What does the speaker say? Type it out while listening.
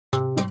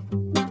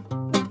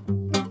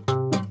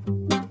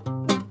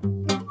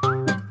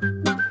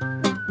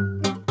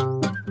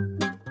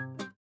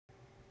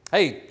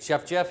Hey,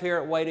 Chef Jeff here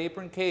at White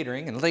Apron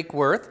Catering in Lake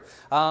Worth.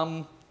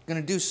 Going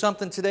to do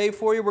something today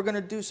for you. We're going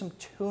to do some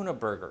tuna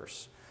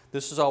burgers.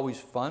 This is always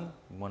fun.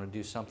 You want to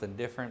do something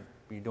different.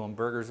 You're doing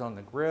burgers on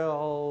the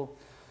grill.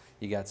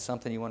 You got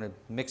something you want to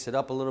mix it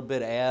up a little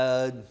bit,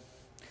 add.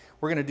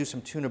 We're going to do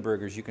some tuna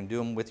burgers. You can do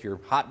them with your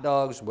hot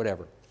dogs,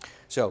 whatever.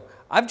 So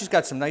I've just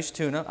got some nice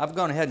tuna. I've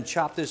gone ahead and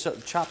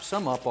chopped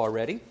some up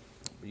already.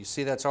 You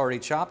see that's already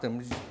chopped, and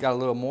we've got a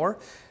little more.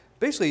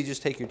 Basically, you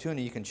just take your tuna,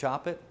 you can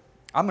chop it.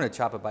 I'm going to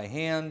chop it by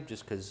hand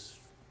just because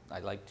I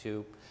like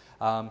to.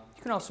 You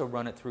can also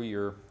run it through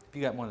your, if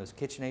you got one of those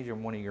KitchenAid or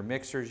one of your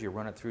mixers, you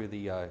run it through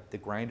the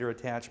grinder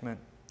attachment.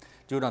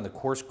 Do it on the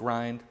coarse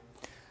grind.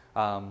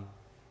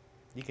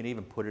 You can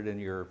even put it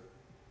in your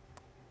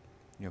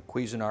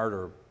Cuisinart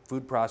or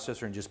food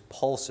processor and just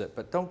pulse it,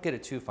 but don't get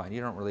it too fine.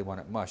 You don't really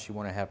want it mush. You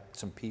want to have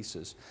some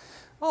pieces.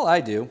 All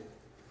I do,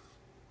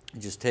 I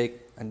just take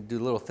and do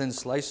little thin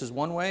slices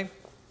one way.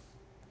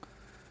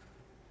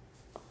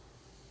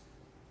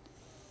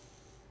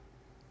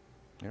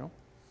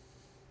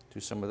 Do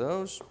some of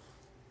those.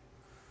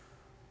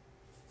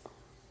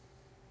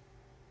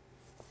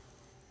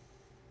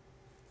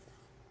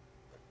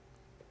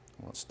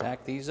 We'll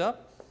stack these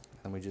up,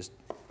 and we just,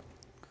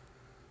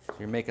 so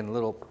you're making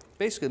little,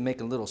 basically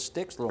making little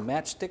sticks, little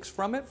matchsticks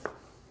from it.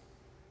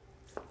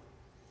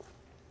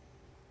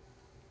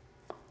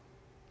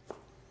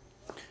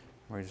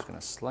 We're just going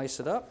to slice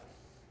it up,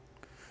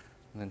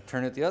 and then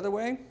turn it the other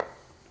way.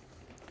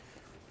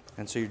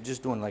 And so you're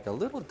just doing like a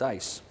little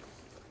dice.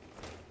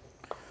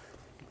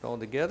 All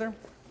together.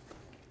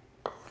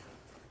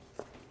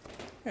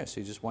 Yeah, so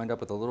you just wind up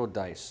with a little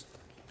dice.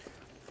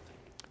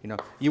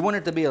 You want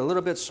it to be a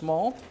little bit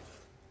small.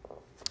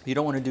 You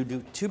don't want to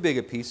do too big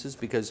of pieces,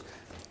 because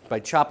by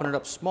chopping it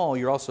up small,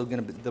 you're also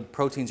going to, the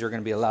proteins are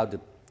going to be allowed to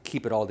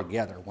keep it all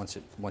together once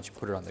you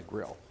put it on the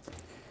grill.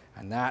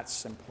 And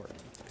that's important,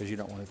 because you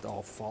don't want it to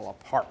all fall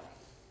apart.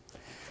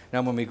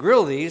 Now when we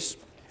grill these,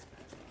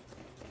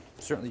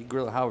 certainly you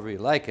grill it however you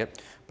like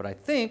it, but I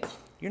think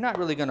you're not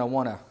really going to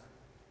want to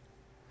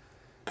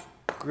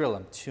grill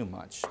them too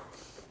much.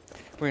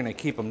 We're going to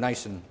keep them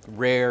nice and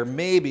rare,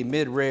 maybe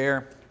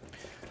mid-rare,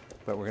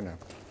 but we're going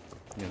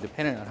to,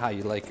 depending on how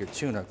you like your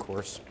tuna, of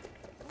course.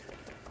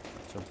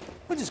 So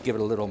we'll just give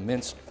it a little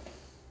mince.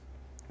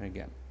 And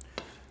again,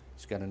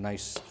 it's got a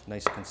nice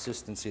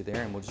consistency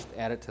there, and we'll just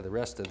add it to the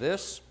rest of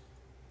this.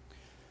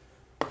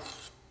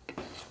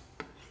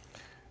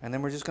 And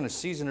then we're just going to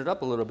season it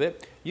up a little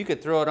bit. You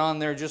could throw it on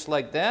there just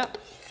like that,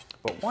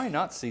 but why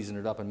not season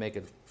it up and make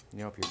it, if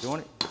you're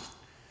doing it,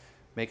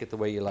 make it the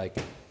way you like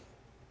it.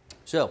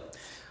 So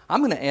I'm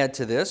going to add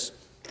to this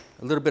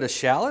a little bit of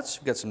shallots.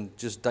 We've got some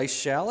just diced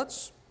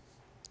shallots.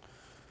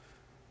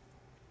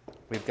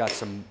 We've got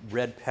some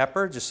red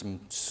pepper, just some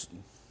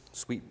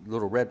sweet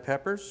little red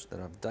peppers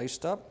that I've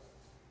diced up.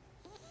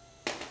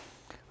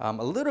 A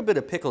little bit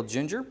of pickled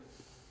ginger.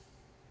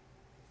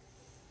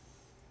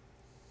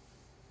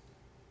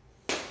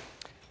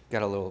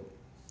 Got a little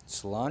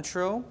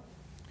cilantro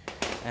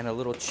and a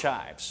little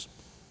chives.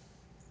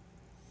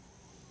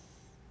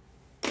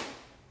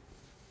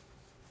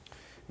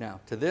 Now,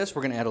 to this,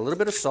 we're going to add a little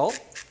bit of salt.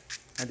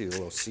 I do a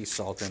little sea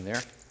salt in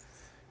there.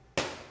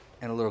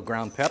 And a little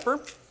ground pepper.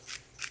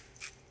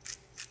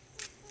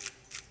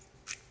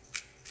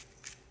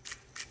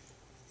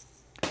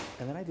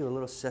 And then I do a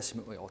little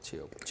sesame oil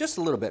too, just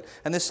a little bit.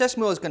 And the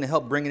sesame oil is going to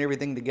help bring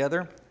everything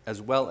together,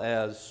 as well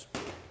as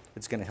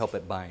it's going to help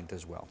it bind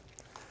as well.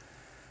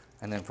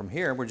 And then from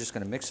here, we're just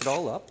going to mix it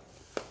all up.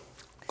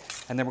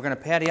 And then we're going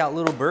to patty out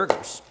little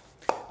burgers.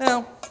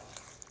 Now,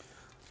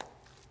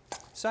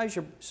 size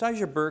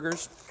your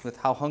burgers with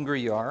how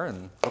hungry you are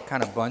and what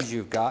kind of buns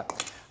you've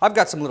got. I've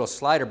got some little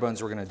slider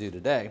buns we're going to do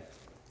today,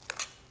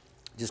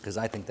 just because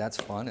I think that's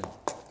fun. And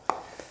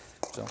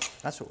so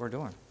that's what we're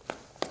doing.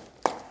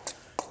 So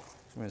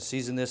I'm going to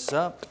season this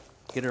up,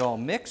 get it all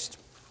mixed,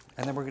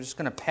 and then we're just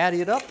going to patty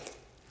it up.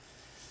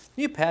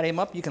 You patty them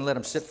up, you can let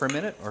them sit for a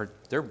minute, or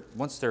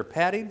once they're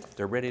pattied,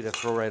 they're ready to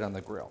throw right on the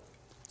grill.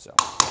 So.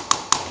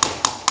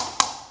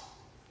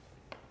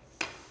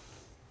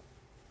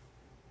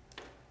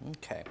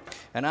 Okay,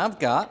 and I've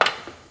got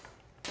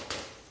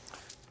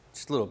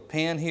just a little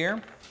pan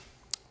here,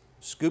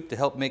 scoop to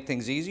help make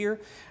things easier,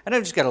 and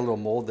I've just got a little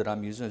mold that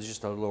I'm using. It's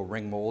just a little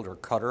ring mold or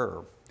cutter,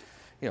 or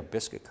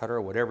biscuit cutter,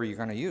 or whatever you're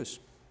going to use.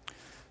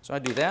 So I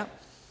do that,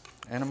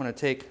 and I'm going to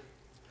take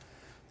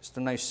just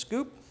a nice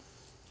scoop,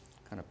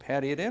 kind of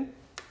patty it in,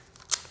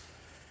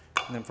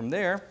 and then from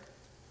there,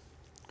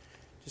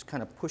 just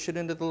kind of push it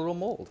into the little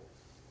mold.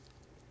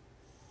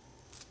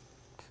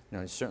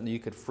 Now, certainly you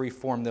could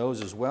free-form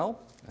those as well,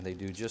 and they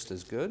do just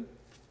as good.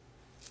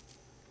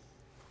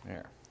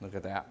 There, look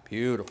at that,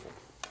 beautiful.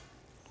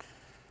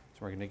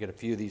 So we're going to get a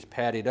few of these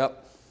patted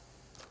up,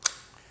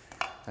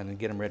 and then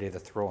get them ready to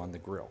throw on the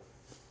grill.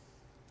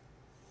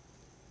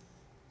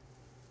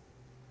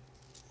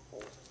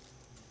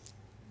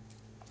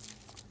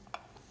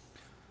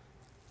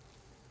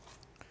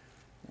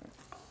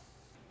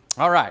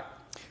 All right,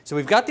 So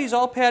we've got these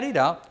all pattied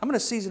out. I'm going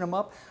to season them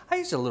up. I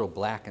use a little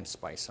blackened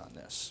spice on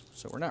this.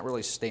 So we're not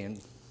really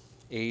staying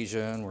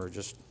Asian. We're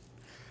just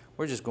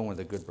going with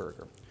a good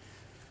burger.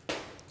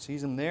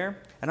 Season them there.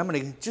 And I'm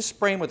going to just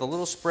spray them with a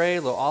little spray,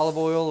 a little olive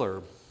oil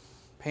or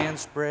pan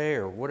spray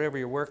or whatever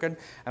you're working.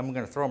 I'm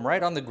going to throw them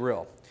right on the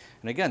grill.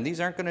 And again,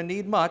 these aren't going to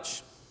need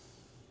much.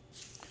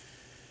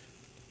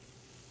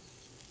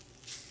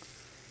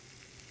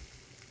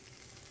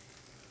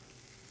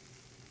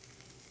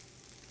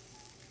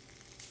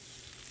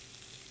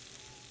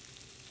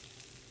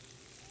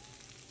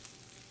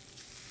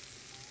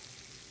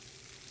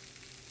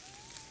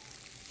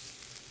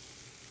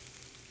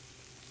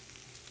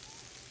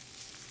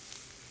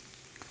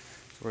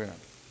 We're going to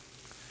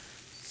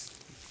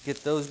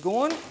get those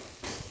going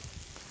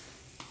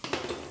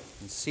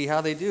and see how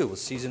they do. We'll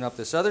season up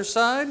this other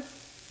side.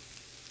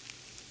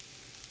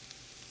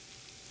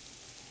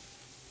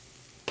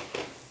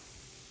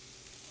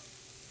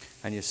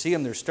 And you see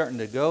them, they're starting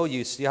to go.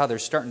 You see how they're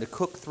starting to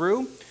cook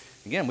through.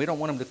 Again, we don't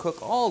want them to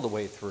cook all the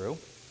way through.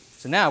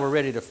 So now we're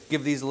ready to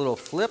give these a little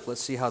flip.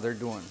 Let's see how they're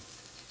doing.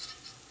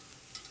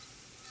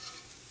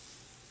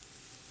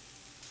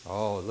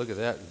 Oh, look at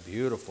that.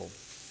 Beautiful.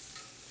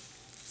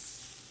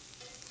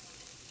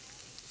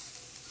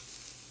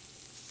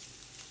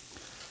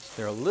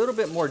 They're a little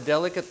bit more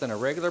delicate than a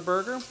regular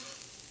burger.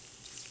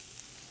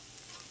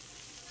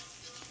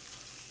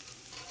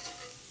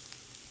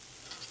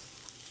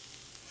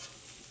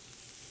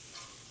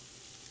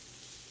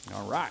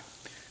 All right,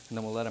 and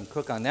then we'll let them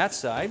cook on that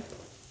side.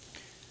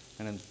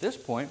 And at this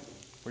point,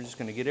 we're just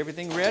going to get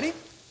everything ready,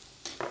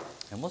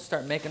 and we'll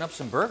start making up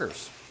some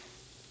burgers.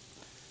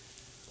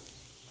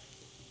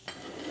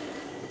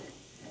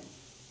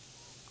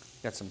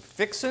 Got some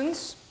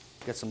fixins,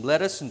 got some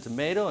lettuce and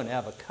tomato and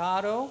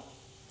avocado.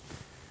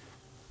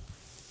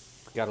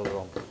 Got a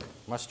little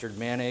mustard,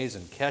 mayonnaise,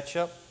 and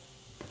ketchup.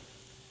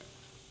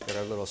 Got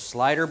our little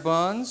slider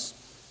buns.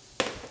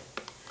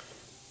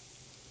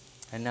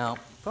 And now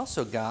we've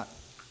also got,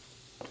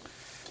 I'm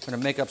going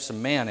to make up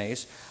some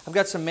mayonnaise. I've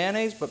got some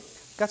mayonnaise, but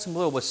I've got some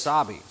little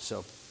wasabi.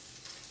 So,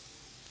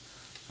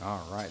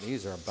 all right,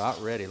 these are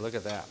about ready. Look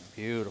at that.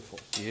 Beautiful,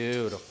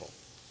 beautiful.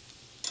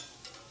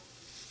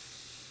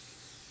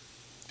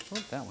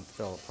 Oh, that one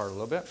fell apart a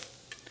little bit.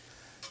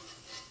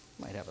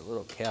 Might have a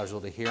little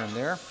casualty here and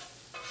there.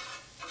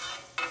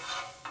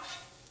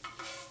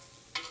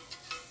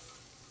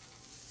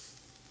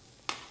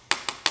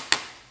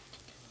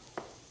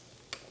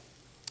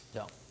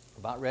 So,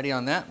 about ready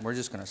on that. We're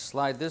just going to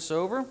slide this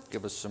over,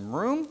 give us some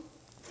room.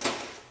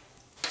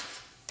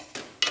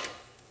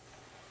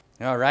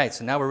 All right,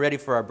 so now we're ready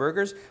for our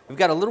burgers. We've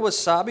got a little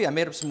wasabi. I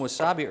made up some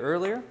wasabi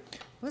earlier.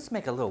 Let's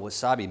make a little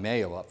wasabi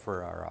mayo up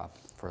for our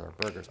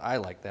burgers. I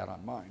like that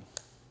on mine.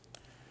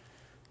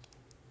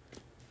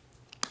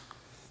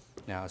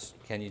 Now,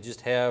 can you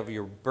just have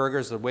your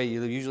burgers the way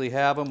you usually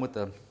have them with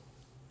the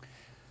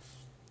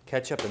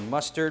ketchup and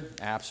mustard?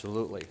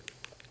 Absolutely.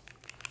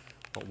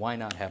 But why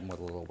not have them with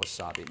a little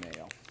wasabi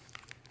mayo?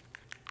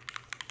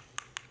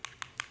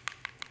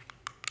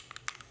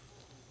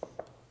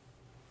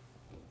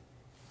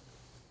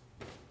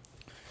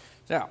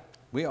 So,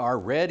 we are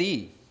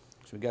ready.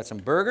 So we got some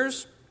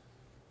burgers.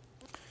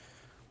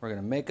 We're going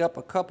to make up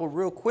a couple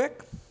real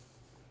quick.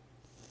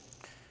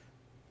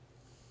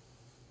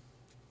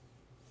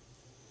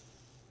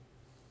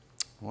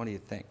 What do you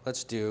think?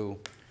 Let's do,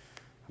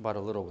 how about a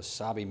little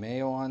wasabi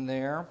mayo on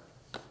there?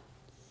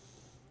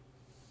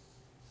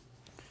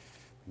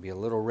 Maybe a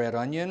little red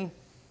onion.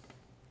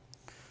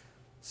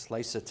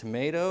 Slice of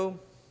tomato.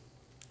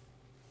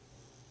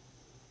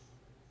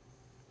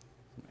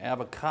 Some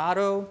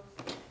avocado.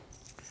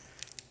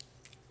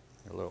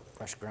 A little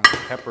fresh ground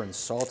pepper and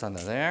salt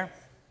under there.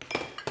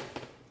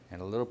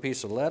 And a little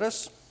piece of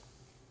lettuce.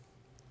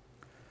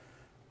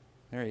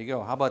 There you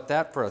go. How about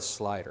that for a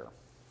slider?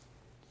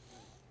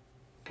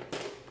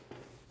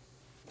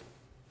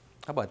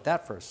 How about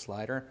that for a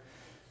slider?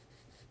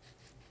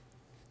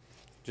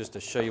 Just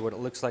to show you what it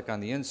looks like on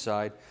the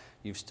inside,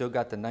 you've still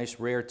got the nice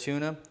rare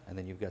tuna, and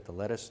then you've got the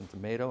lettuce and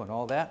tomato and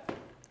all that.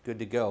 Good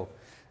to go.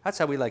 That's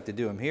how we like to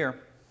do them here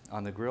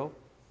on the grill.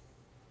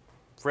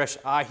 Fresh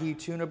ahi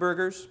tuna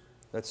burgers.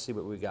 Let's see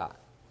what we got.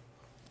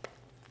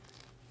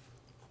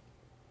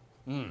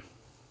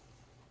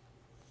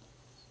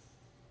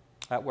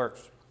 That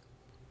works.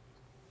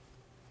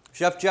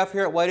 Chef Jeff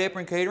here at White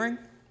Apron Catering,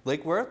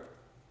 Lake Worth,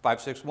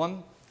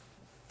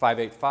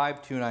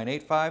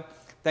 561-585-2985.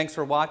 Thanks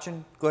for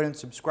watching. Go ahead and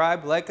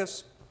subscribe, like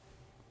us.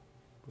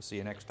 We'll see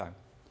you next time.